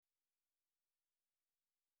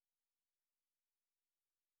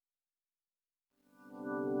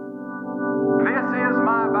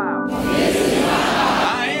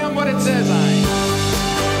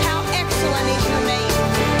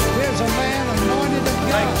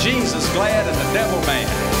Jesus glad and the devil mad.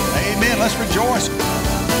 Amen. Let's rejoice.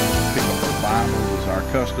 Pick up our Bibles as our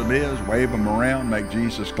custom is, wave them around, make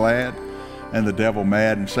Jesus glad and the devil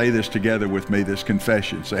mad, and say this together with me, this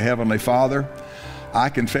confession. Say, Heavenly Father, I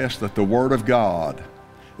confess that the Word of God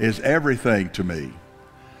is everything to me.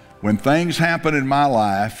 When things happen in my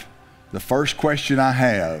life, the first question I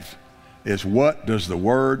have is, what does the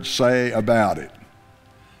Word say about it?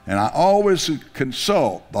 And I always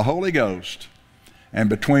consult the Holy Ghost, and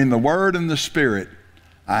between the Word and the Spirit,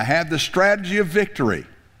 I have the strategy of victory,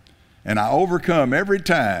 and I overcome every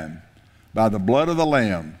time by the blood of the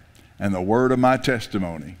Lamb and the word of my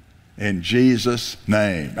testimony. In Jesus'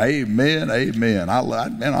 name, amen, amen.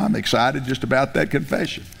 I'm excited just about that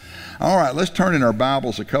confession. All right, let's turn in our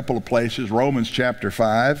Bibles a couple of places, Romans chapter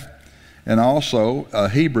 5 and also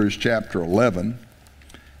Hebrews chapter 11,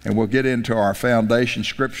 and we'll get into our foundation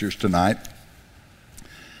scriptures tonight.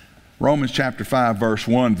 Romans chapter 5 verse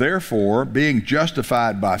 1, therefore, being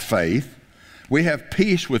justified by faith, we have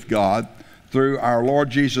peace with God through our Lord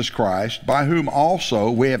Jesus Christ, by whom also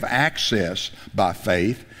we have access by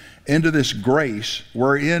faith into this grace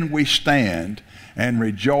wherein we stand and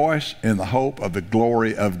rejoice in the hope of the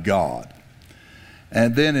glory of God.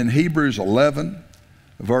 And then in Hebrews 11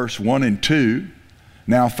 verse 1 and 2,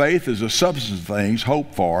 now faith is the substance of things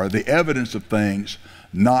hoped for, the evidence of things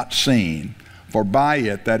not seen. For by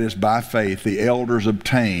it, that is by faith, the elders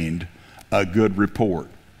obtained a good report.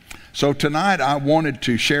 So tonight I wanted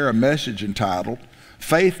to share a message entitled,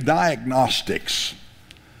 Faith Diagnostics.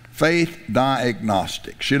 Faith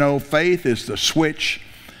Diagnostics. You know, faith is the switch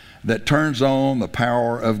that turns on the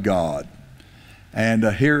power of God. And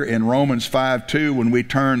here in Romans 5:2, when we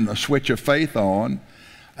turn the switch of faith on,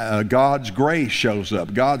 God's grace shows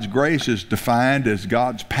up. God's grace is defined as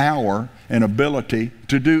God's power and ability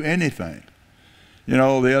to do anything. You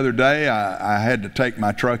know, the other day I had to take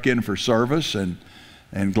my truck in for service, and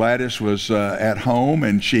Gladys was at home,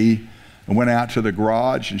 and she went out to the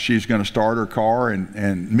garage, and she's going to start her car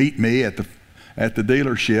and meet me at the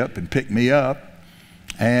dealership and pick me up.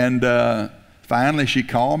 And finally she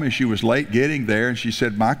called me. She was late getting there, and she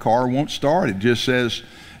said, my car won't start. It just says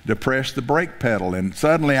to press the brake pedal. And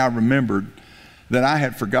suddenly I remembered that I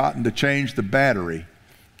had forgotten to change the battery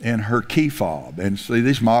in her key fob. And see,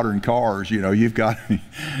 these modern cars, you know, you've got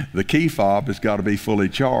the key fob has got to be fully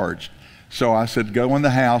charged. So I said, go in the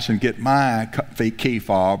house and get my key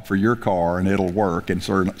fob for your car and it'll work. And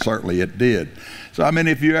certainly it did. So I mean,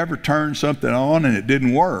 if you ever turn something on and it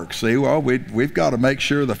didn't work, see, well, we've got to make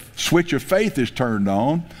sure the switch of faith is turned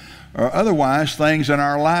on, or otherwise things in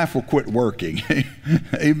our life will quit working.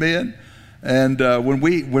 Amen. And when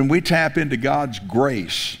we tap into God's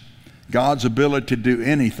grace, God's ability to do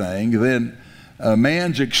anything, then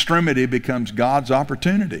man's extremity becomes God's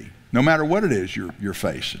opportunity, no matter what it is you're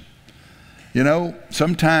facing. You know,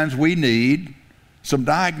 sometimes we need some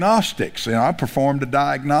diagnostics. And I performed a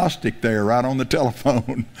diagnostic there right on the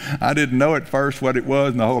telephone. I didn't know at first what it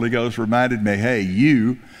was, and the Holy Ghost reminded me, hey,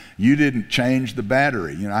 you didn't change the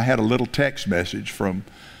battery. You know, I had a little text message from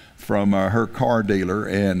her car dealer,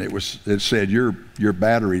 and it said your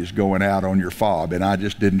battery is going out on your fob, and I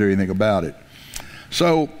just didn't do anything about it.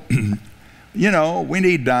 So, you know, we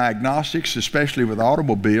need diagnostics, especially with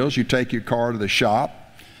automobiles. You take your car to the shop.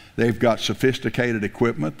 They've got sophisticated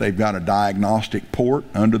equipment. They've got a diagnostic port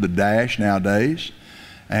under the dash nowadays.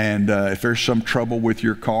 And if there's some trouble with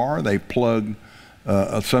your car, they plug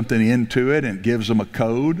something into it and it gives them a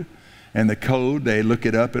code. And the code, they look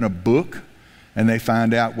it up in a book, and they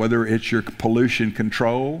find out whether it's your pollution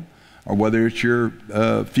control, or whether it's your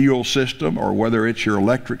fuel system, or whether it's your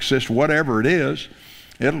electric system, whatever it is.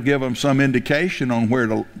 It'll give them some indication on where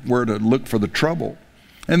to look for the trouble.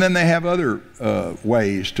 And then they have other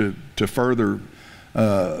ways to further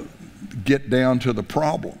get down to the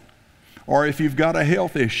problem. Or if you've got a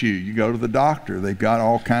health issue, you go to the doctor. They've got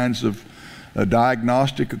all kinds of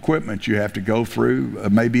diagnostic equipment you have to go through,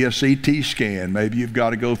 maybe a CT scan, maybe you've got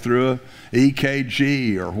to go through a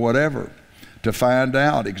EKG or whatever to find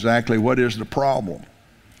out exactly what is the problem.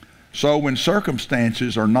 So when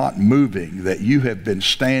circumstances are not moving that you have been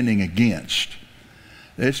standing against,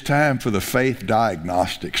 it's time for the faith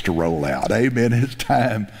diagnostics to roll out. Amen. It's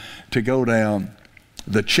time to go down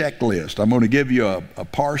the checklist. I'm going to give you a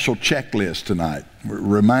partial checklist tonight. It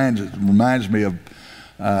reminds me of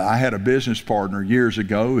I had a business partner years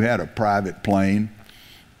ago who had a private plane,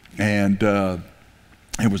 and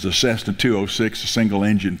it was a Cessna 206, a single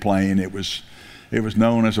engine plane. It was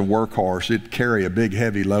known as a workhorse. It'd carry a big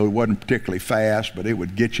heavy load. It wasn't particularly fast, but it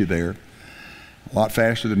would get you there. A lot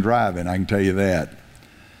faster than driving, I can tell you that.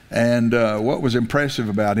 And what was impressive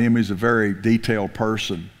about him, he's a very detailed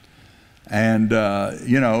person. And,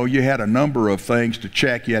 you had a number of things to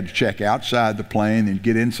check. You had to check outside the plane, and you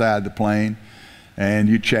get inside the plane, and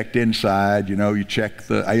you checked inside. You checked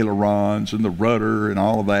the ailerons and the rudder and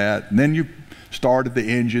all of that. And then you started the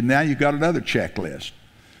engine. Now you've got another checklist.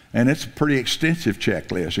 And it's a pretty extensive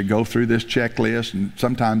checklist. You go through this checklist, and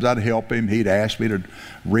sometimes I'd help him. He'd ask me to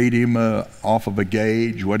read him off of a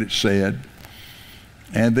gauge what it said.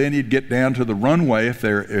 And then he'd get down to the runway if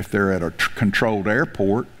they're at a controlled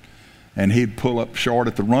airport, and he'd pull up short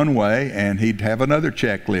at the runway, and he'd have another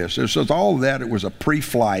checklist. So all of that, it was a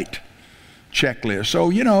pre-flight checklist.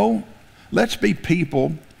 So, let's be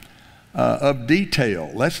people of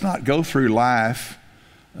detail. Let's not go through life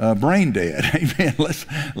brain dead. Amen.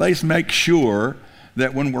 Let's make sure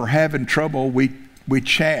that when we're having trouble, we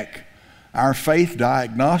check our faith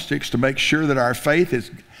diagnostics to make sure that our faith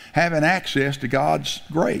is having access to God's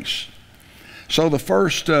grace. So the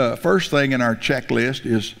first thing in our checklist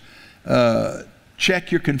is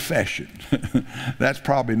check your confession. That's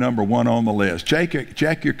probably number one on the list.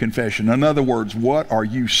 Check your confession. In other words, what are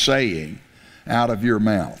you saying out of your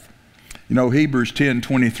mouth? Hebrews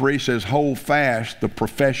 10:23 says, hold fast the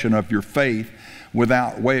profession of your faith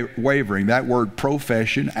without wavering. That word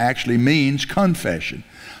profession actually means confession.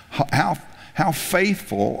 How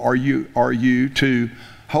faithful are you to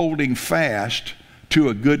holding fast to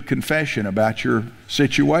a good confession about your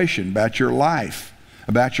situation, about your life,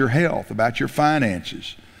 about your health, about your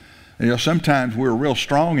finances? Sometimes we're real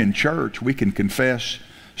strong in church. We can confess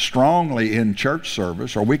strongly in church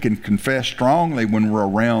service, or we can confess strongly when we're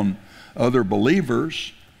around other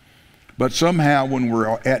believers, but somehow when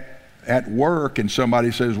we're at work and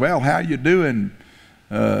somebody says, well, how you doing?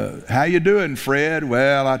 How you doing, Fred?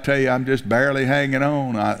 Well, I tell you, I'm just barely hanging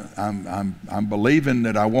on. I'm believing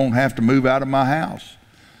that I won't have to move out of my house.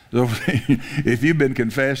 So if you've been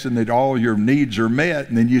confessing that all your needs are met,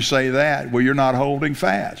 and then you say that, well, you're not holding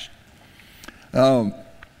fast.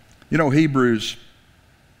 Hebrews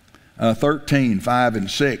 13:5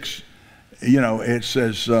 and 6. It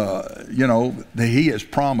says, that he has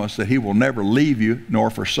promised that he will never leave you nor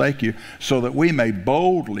forsake you, so that we may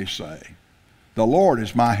boldly say, the Lord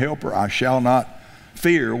is my helper, I shall not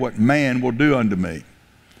fear what man will do unto me.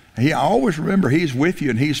 I always remember he's with you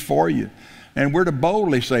and he's for you. And we're to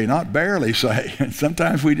boldly say, not barely say.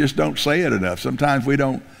 Sometimes we just don't say it enough. Sometimes we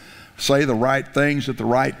don't say the right things at the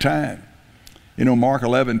right time. Mark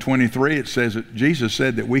 11:23, it says that Jesus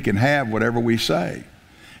said that we can have whatever we say.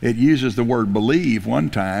 It uses the word believe one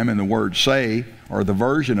time and the word say, or the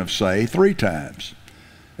version of say, 3 times.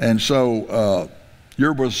 And so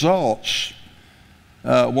your results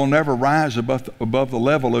will never rise above the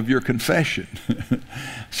level of your confession.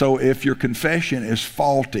 So if your confession is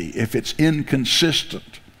faulty, if it's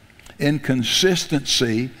inconsistent,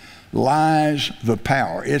 inconsistency lies the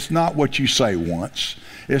power. It's not what you say once.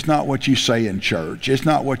 It's not what you say in church. It's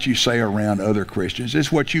not what you say around other Christians.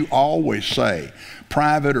 It's what you always say,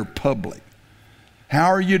 private or public. How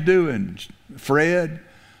are you doing, Fred?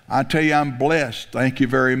 I tell you, I'm blessed. Thank you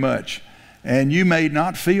very much. And you may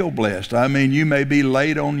not feel blessed. You may be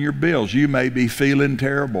late on your bills. You may be feeling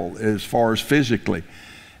terrible as far as physically.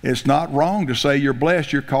 It's not wrong to say you're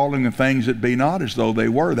blessed. You're calling the things that be not as though they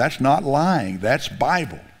were. That's not lying. That's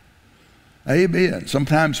Bible. Amen.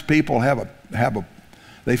 Sometimes people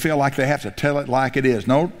they feel like they have to tell it like it is.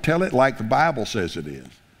 No, tell it like the Bible says it is.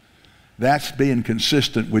 That's being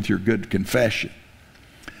consistent with your good confession.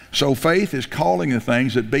 So faith is calling the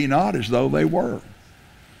things that be not as though they were.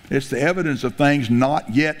 It's the evidence of things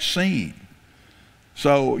not yet seen.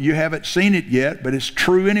 So you haven't seen it yet, but it's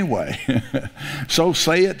true anyway. So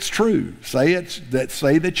say it's true. Say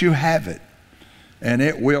that you have it, and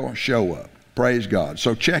it will show up. Praise God.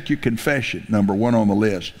 So check your confession, number one on the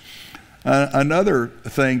list. Another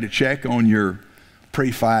thing to check on your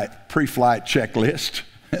pre-flight checklist,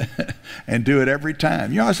 and do it every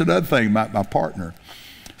time. That's another thing about my partner.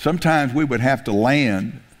 Sometimes we would have to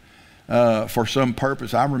land for some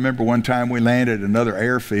purpose. I remember one time we landed at another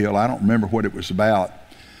airfield. I don't remember what it was about.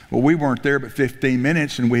 Well, we weren't there but 15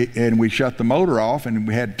 minutes, and we shut the motor off, and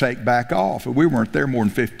we had to take back off. And we weren't there more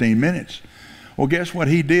than 15 minutes. Well, guess what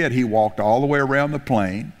he did? He walked all the way around the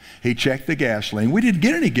plane. He checked the gasoline. We didn't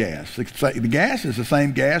get any gas. The gas is the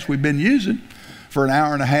same gas we've been using for an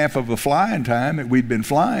hour and a half of the flying time that we'd been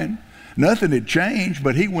flying. Nothing had changed,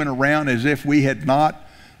 but he went around as if we had not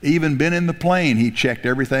even been in the plane. He checked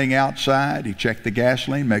everything outside. He checked the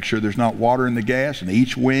gasoline, make sure there's not water in the gas in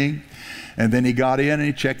each wing. And then he got in and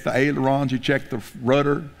he checked the ailerons. He checked the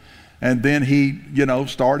rudder. And then he,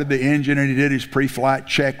 started the engine and he did his pre-flight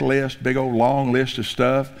checklist, big old long list of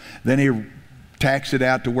stuff. Then he taxied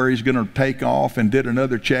out to where he's going to take off and did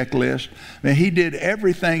another checklist. I mean, he did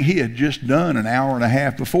everything he had just done an hour and a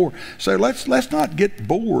half before. So let's not get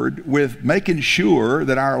bored with making sure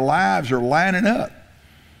that our lives are lining up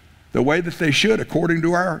the way that they should according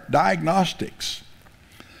to our diagnostics.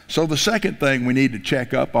 So the second thing we need to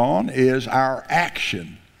check up on is our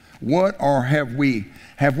action.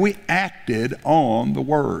 Have we acted on the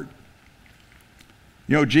Word?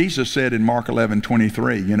 Jesus said in Mark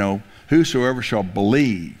 11:23, whosoever shall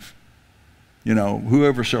believe,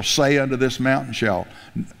 whoever shall say unto this mountain shall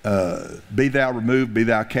be thou removed, be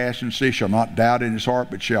thou cast into the sea, shall not doubt in his heart,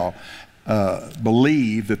 but shall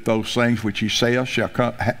believe that those things which he saith shall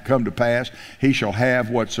come to pass, he shall have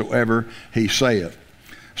whatsoever he saith.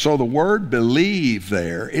 So the word believe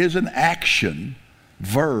there is an action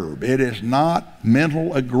verb. It is not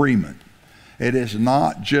mental agreement. It is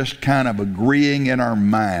not just kind of agreeing in our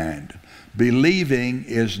mind. Believing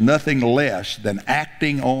is nothing less than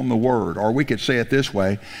acting on the Word. Or we could say it this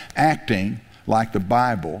way, acting like the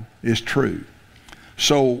Bible is true.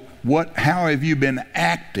 So how have you been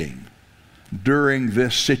acting during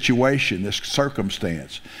this situation, this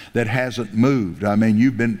circumstance that hasn't moved? I mean,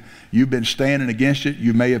 you've been standing against it.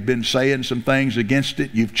 You may have been saying some things against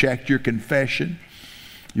it. You've checked your confession.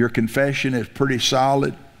 Your confession is pretty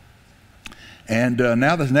solid. And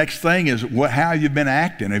now the next thing is how you've been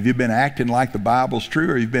acting. Have you been acting like the Bible's true,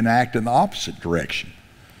 or you've been acting the opposite direction?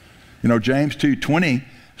 James 2:20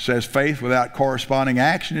 says faith without corresponding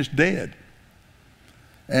action is dead.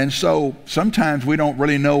 And so sometimes we don't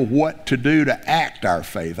really know what to do to act our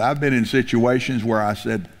faith. I've been in situations where I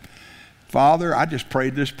said, Father, I just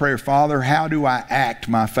prayed this prayer. Father, how do I act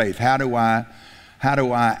my faith? How do I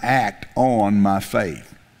act on my faith?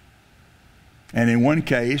 And in one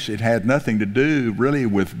case, it had nothing to do really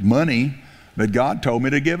with money, but God told me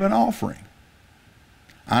to give an offering.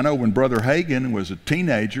 I know when Brother Hagin was a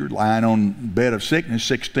teenager, lying on a bed of sickness,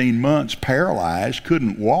 16 months, paralyzed,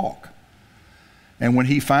 couldn't walk. And when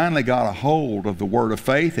he finally got a hold of the word of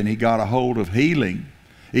faith and he got a hold of healing,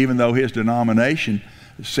 even though his denomination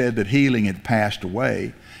said that healing had passed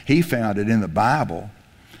away, he found it in the Bible.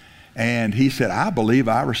 And he said, I believe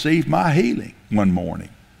I received my healing one morning.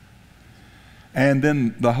 And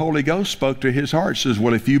then the Holy Ghost spoke to his heart, says,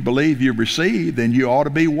 well, if you believe you receive, then you ought to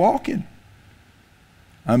be walking.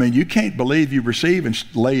 I mean, you can't believe you receive and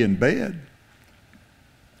lay in bed.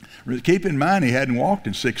 Keep in mind, he hadn't walked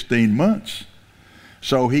in 16 months.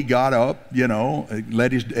 So he got up,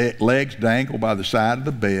 let his legs dangle by the side of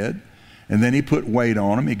the bed, and then he put weight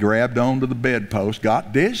on them. He grabbed onto the bedpost,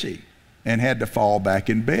 got dizzy, and had to fall back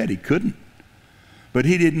in bed. He couldn't. But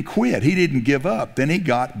he didn't quit. He didn't give up. Then he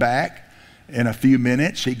got back. In a few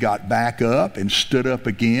minutes, he got back up and stood up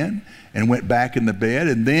again and went back in the bed.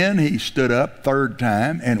 And then he stood up third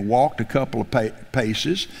time and walked a couple of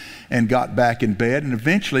paces and got back in bed. And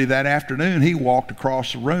eventually that afternoon, he walked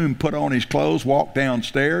across the room, put on his clothes, walked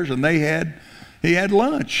downstairs, and he had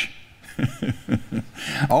lunch.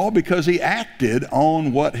 All because he acted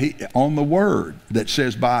on on the word that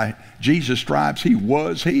says by Jesus' stripes he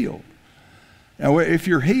was healed. Now, if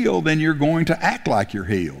you're healed, then you're going to act like you're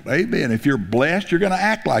healed. Amen. If you're blessed, you're going to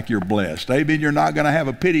act like you're blessed. Amen. You're not going to have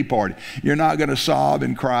a pity party. You're not going to sob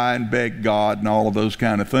and cry and beg God and all of those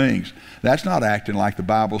kind of things. That's not acting like the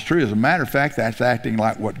Bible's true. As a matter of fact, that's acting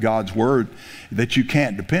like what God's Word, that you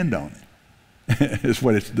can't depend on it. It's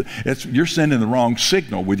what you're sending the wrong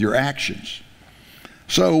signal with your actions.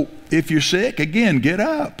 So if you're sick, again, get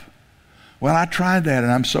up. Well, I tried that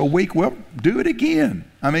and I'm so weak. Well, do it again.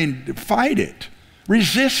 I mean, fight it.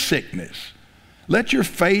 Resist sickness. Let your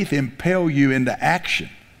faith impel you into action.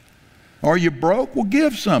 Are you broke? Well,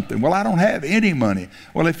 give something. Well, I don't have any money.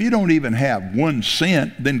 Well, if you don't even have 1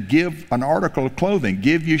 cent, then give an article of clothing.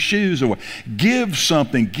 Give your shoes away. Give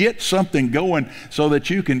something. Get something going so that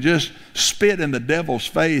you can just spit in the devil's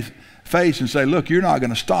face and say, look, you're not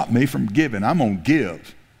going to stop me from giving. I'm going to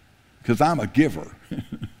give because I'm a giver.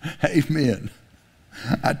 Amen.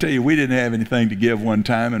 I tell you, we didn't have anything to give one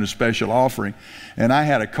time in a special offering, and I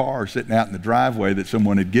had a car sitting out in the driveway that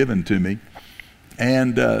someone had given to me,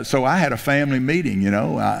 and so I had a family meeting.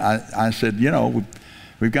 I said,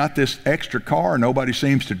 we've got this extra car, nobody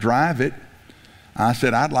seems to drive it. I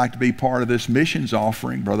said, I'd like to be part of this missions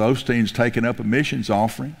offering. Brother Osteen's taking up a missions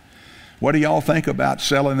offering. What do y'all think about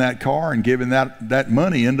selling that car and giving that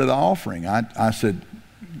money into the offering? I said,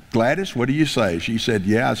 Gladys, what do you say? She said,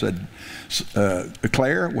 yeah. I said,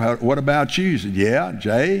 Claire, what about you? She said, yeah.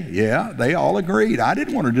 Jay, yeah. They all agreed. I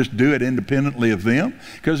didn't want to just do it independently of them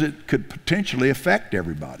because it could potentially affect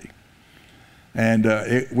everybody.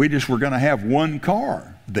 And we just were going to have one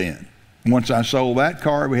car then. Once I sold that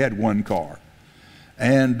car, we had one car.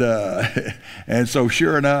 And and so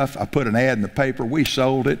sure enough, I put an ad in the paper. We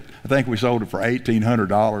sold it. I think we sold it for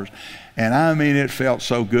 $1,800. And I mean, it felt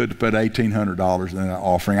so good to put $1,800 in an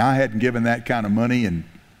offering. I hadn't given that kind of money in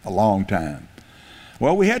a long time.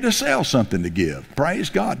 Well, we had to sell something to give. Praise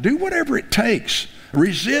God. Do whatever it takes.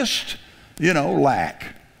 Resist,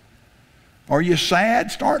 lack. Are you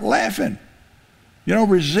sad? Start laughing.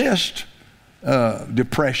 Resist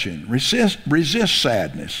depression. Resist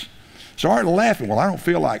sadness. Start laughing. Well, I don't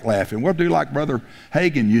feel like laughing. We'll do like Brother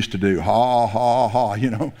Hagin used to do. Ha, ha,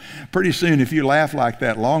 ha. Pretty soon if you laugh like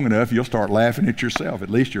that long enough, you'll start laughing at yourself.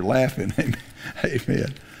 At least you're laughing.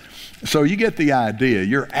 Amen. So you get the idea.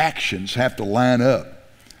 Your actions have to line up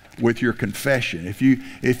with your confession. If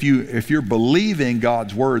you're believing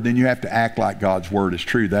God's word, then you have to act like God's word is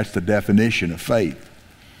true. That's the definition of faith.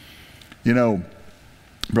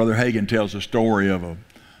 Brother Hagin tells a story of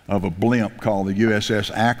a blimp called the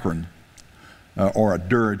USS Akron, or a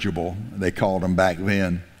dirigible, they called them back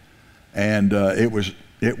then. And it was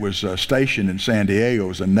stationed in San Diego. It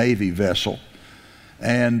was a Navy vessel.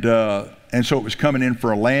 And so it was coming in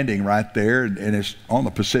for a landing right there, and it's on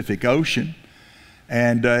the Pacific Ocean.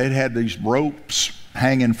 And it had these ropes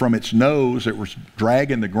hanging from its nose that was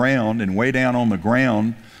dragging the ground, and way down on the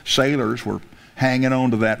ground, sailors were hanging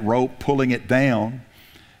onto that rope, pulling it down,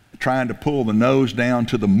 trying to pull the nose down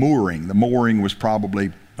to the mooring. The mooring was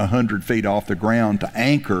probably 100 feet off the ground to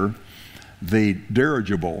anchor the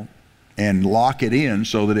dirigible and lock it in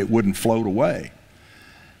so that it wouldn't float away.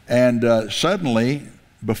 And suddenly,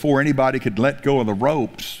 before anybody could let go of the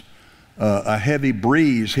ropes, a heavy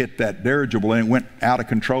breeze hit that dirigible, and it went out of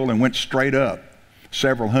control and went straight up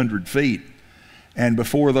several hundred feet. And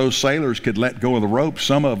before those sailors could let go of the ropes,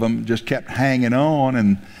 some of them just kept hanging on,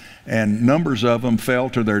 and numbers of them fell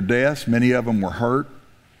to their deaths. Many of them were hurt.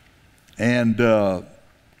 And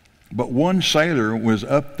but one sailor was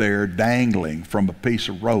up there dangling from a piece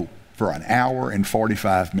of rope for an hour and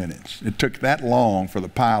 45 minutes. It took that long for the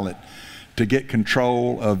pilot to get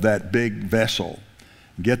control of that big vessel,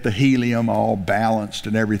 get the helium all balanced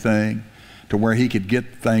and everything, to where he could get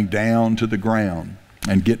the thing down to the ground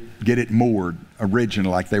and get it moored originally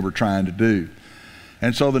like they were trying to do.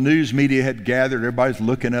 And so the news media had gathered. Everybody's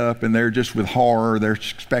looking up, and they're just with horror. They're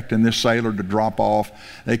expecting this sailor to drop off.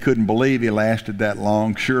 They couldn't believe he lasted that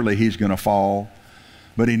long. Surely he's going to fall.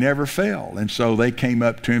 But he never fell. And so they came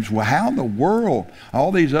up to him and said, well, how in the world?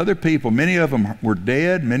 All these other people, many of them were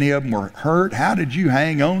dead. Many of them were hurt. How did you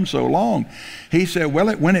hang on so long? He said,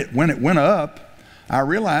 well, when it went up, I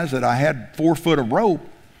realized that I had 4 foot of rope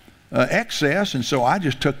excess. And so I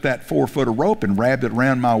just took that 4 foot of rope and wrapped it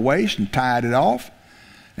around my waist and tied it off.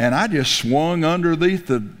 And I just swung underneath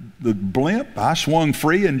the blimp. I swung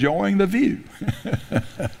free, enjoying the view.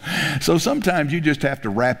 So sometimes you just have to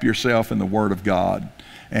wrap yourself in the Word of God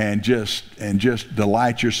and just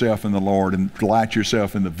delight yourself in the Lord and delight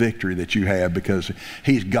yourself in the victory that you have, because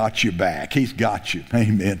He's got you back. He's got you.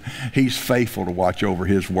 Amen. He's faithful to watch over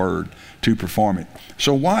His Word to perform it.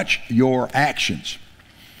 So watch your actions.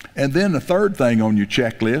 And then the third thing on your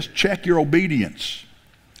checklist, check your obedience.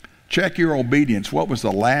 Check your obedience. What was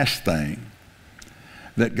the last thing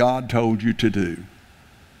that God told you to do?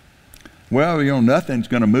 Well, nothing's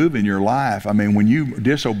going to move in your life. I mean, when you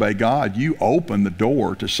disobey God, you open the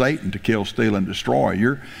door to Satan to kill, steal, and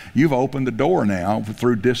destroy. You've opened the door now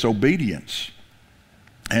through disobedience.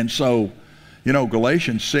 And so,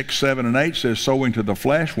 Galatians 6, 7, and 8 says, sowing to the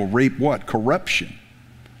flesh will reap what? Corruption.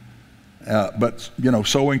 But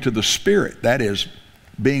sowing to the Spirit, that is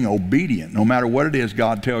being obedient, no matter what it is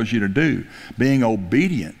God tells you to do, being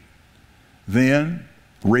obedient then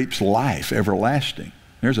reaps life everlasting.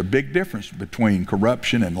 There's a big difference between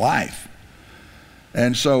corruption and life.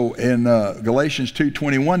 And so in Galatians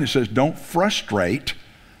 2:21 it says, don't frustrate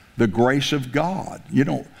the grace of God.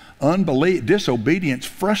 Disobedience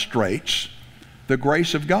frustrates the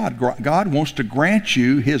grace of God. God wants to grant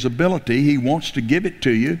you His ability. He wants to give it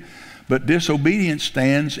to you, but disobedience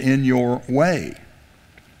stands in your way.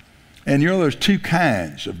 And there's 2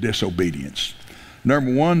 kinds of disobedience.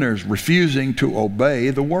 Number 1, there's refusing to obey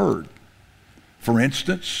the Word. For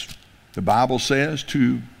instance, the Bible says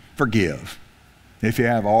to forgive if you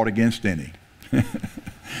have aught against any.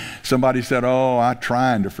 Somebody said, oh, I'm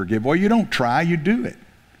trying to forgive. Well, you don't try, you do it.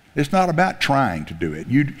 It's not about trying to do it.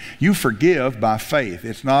 You forgive by faith.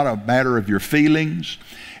 It's not a matter of your feelings.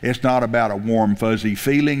 It's not about a warm, fuzzy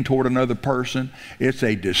feeling toward another person. It's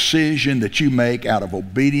a decision that you make out of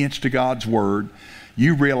obedience to God's Word.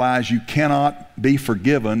 You realize you cannot be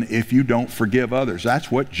forgiven if you don't forgive others.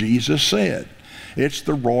 That's what Jesus said. It's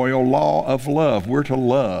the royal law of love. We're to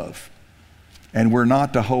love, and we're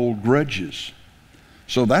not to hold grudges.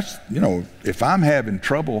 So that's, if I'm having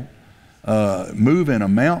trouble moving a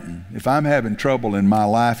mountain, if I'm having trouble in my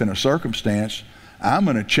life in a circumstance, I'm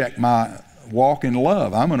going to check my walk in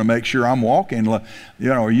love. I'm going to make sure I'm walking in love.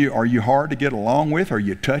 Are you hard to get along with? Are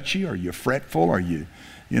you touchy? Are you fretful? Are you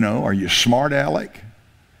smart aleck?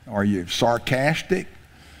 Are you sarcastic?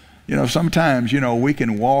 Sometimes, we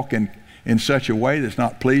can walk in such a way that's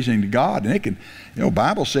not pleasing to God. And it can,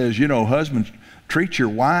 Bible says, husbands, treat your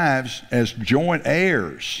wives as joint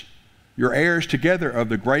heirs. You're heirs together of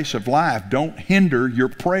the grace of life. Don't hinder your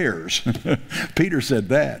prayers. Peter said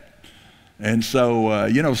that. And so,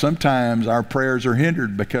 sometimes our prayers are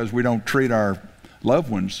hindered because we don't treat our loved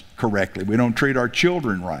ones correctly. We don't treat our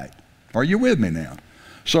children right. Are you with me now?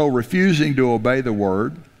 So refusing to obey the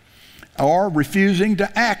word, or refusing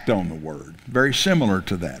to act on the word. Very similar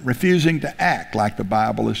to that. Refusing to act like the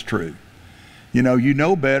Bible is true. You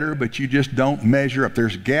know better, but you just don't measure up.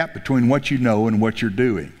 There's a gap between what you know and what you're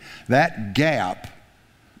doing. That gap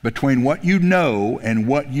between what you know and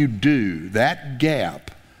what you do, that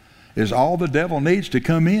gap is all the devil needs to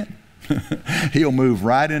come in. He'll move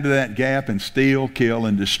right into that gap and steal, kill,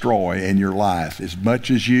 and destroy in your life as much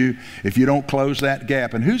as if you don't close that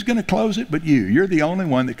gap. And who's going to close it but you? You're the only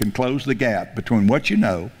one that can close the gap between what you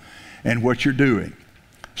know and what you're doing.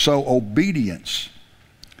 So obedience.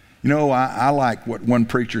 I like what one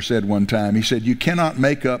preacher said one time. He said, you cannot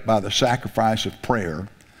make up by the sacrifice of prayer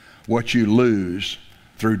what you lose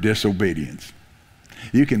through disobedience.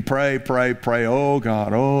 You can pray, oh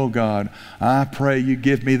God, I pray you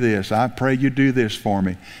give me this. I pray you do this for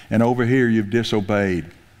me. And over here you've disobeyed.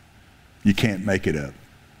 You can't make it up.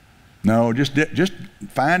 No, just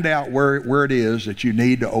find out where it is that you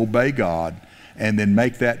need to obey God and then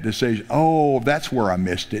make that decision. Oh, that's where I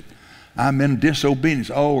missed it. I'm in disobedience.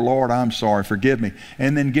 Oh, Lord, I'm sorry. Forgive me.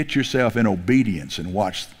 And then get yourself in obedience and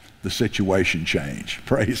watch the situation change.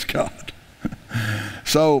 Praise God.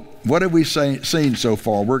 So what have we seen so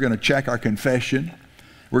far? We're going to check our confession.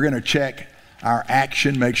 We're going to check our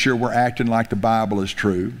action, make sure we're acting like the Bible is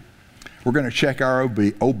true. We're going to check our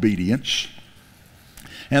obedience.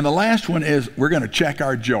 And the last one is we're going to check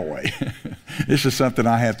our joy. This is something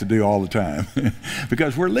I have to do all the time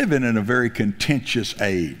because we're living in a very contentious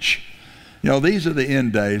age. These are the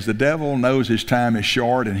end days. The devil knows his time is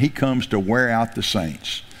short and he comes to wear out the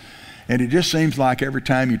saints. And it just seems like every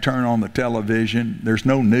time you turn on the television, there's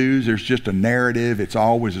no news, there's just a narrative. It's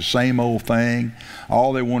always the same old thing.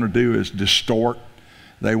 All they want to do is distort.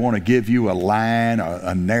 They want to give you a line,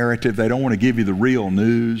 a narrative. They don't want to give you the real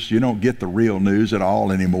news. You don't get the real news at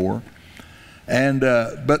all anymore.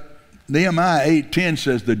 But Nehemiah 8:10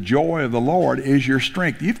 says, the joy of the Lord is your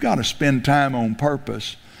strength. You've got to spend time on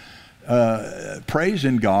purpose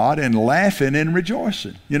praising God and laughing and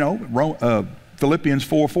rejoicing. Philippians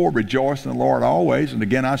 4:4, rejoice in the Lord always. And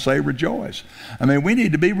again, I say rejoice. We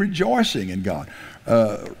need to be rejoicing in God.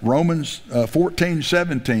 Romans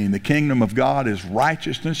 14:17, the kingdom of God is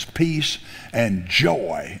righteousness, peace, and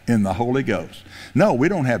joy in the Holy Ghost. No, we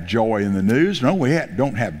don't have joy in the news. No, we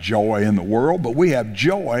don't have joy in the world, but we have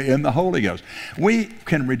joy in the Holy Ghost. We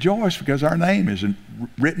can rejoice because our name is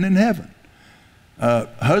written in heaven.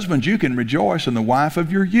 Husbands, you can rejoice in the wife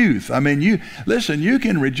of your youth. You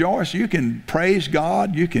can rejoice, you can praise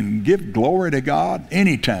God, you can give glory to God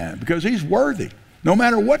anytime because He's worthy, no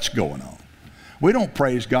matter what's going on. We don't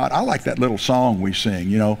praise God. I like that little song we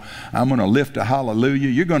sing, I'm going to lift a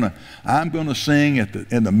hallelujah. I'm going to sing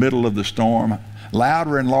in the middle of the storm.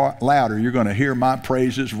 Louder and louder, you're going to hear my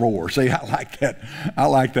praises roar. See, I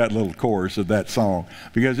like that little chorus of that song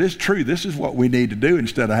because it's true. This is what we need to do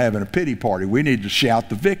instead of having a pity party. We need to shout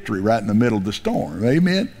the victory right in the middle of the storm.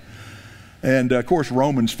 Amen? And, of course,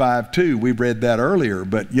 Romans 5:2, we read that earlier,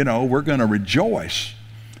 but, we're going to rejoice.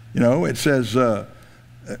 It says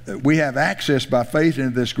we have access by faith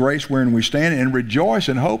into this grace wherein we stand and rejoice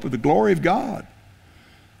in hope of the glory of God.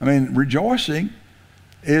 Rejoicing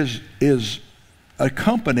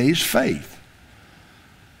accompanies faith.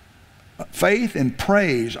 Faith and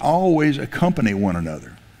praise always accompany one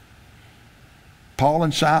another. Paul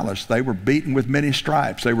and Silas, they were beaten with many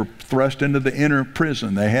stripes. They were thrust into the inner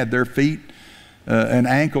prison. They had their feet and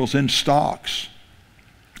ankles in stocks.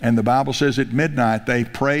 And the Bible says at midnight they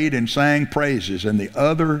prayed and sang praises, and the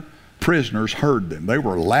other prisoners heard them. They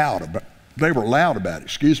were loud about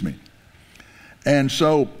it. And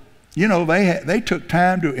so, they took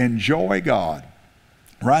time to enjoy God.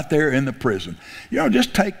 Right there in the prison.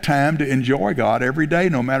 Just take time to enjoy God every day,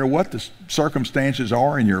 no matter what the circumstances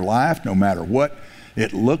are in your life, no matter what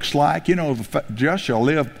it looks like. You know, the just shall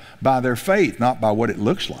live by their faith, not by what it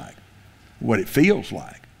looks like, what it feels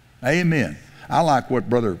like. Amen. I like what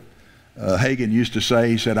Brother Hagin used to say.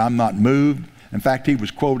 He said, I'm not moved. In fact, he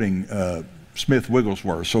was quoting Smith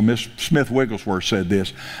Wigglesworth. So Smith Wigglesworth said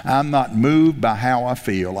this, I'm not moved by how I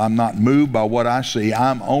feel. I'm not moved by what I see.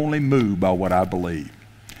 I'm only moved by what I believe.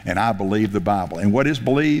 And I believe the Bible. And what is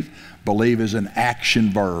believe? Believe is an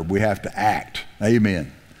action verb. We have to act.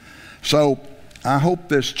 Amen. So I hope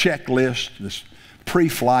this checklist, this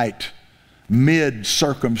pre-flight,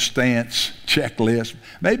 mid-circumstance checklist,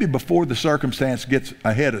 maybe before the circumstance gets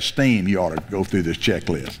ahead of steam, you ought to go through this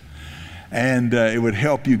checklist. And it would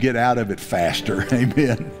help you get out of it faster.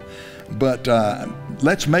 Amen. But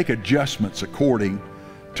let's make adjustments according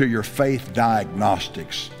to your faith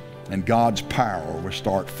diagnostics, and God's power will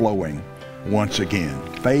start flowing once again.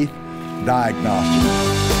 Faith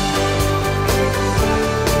diagnostics.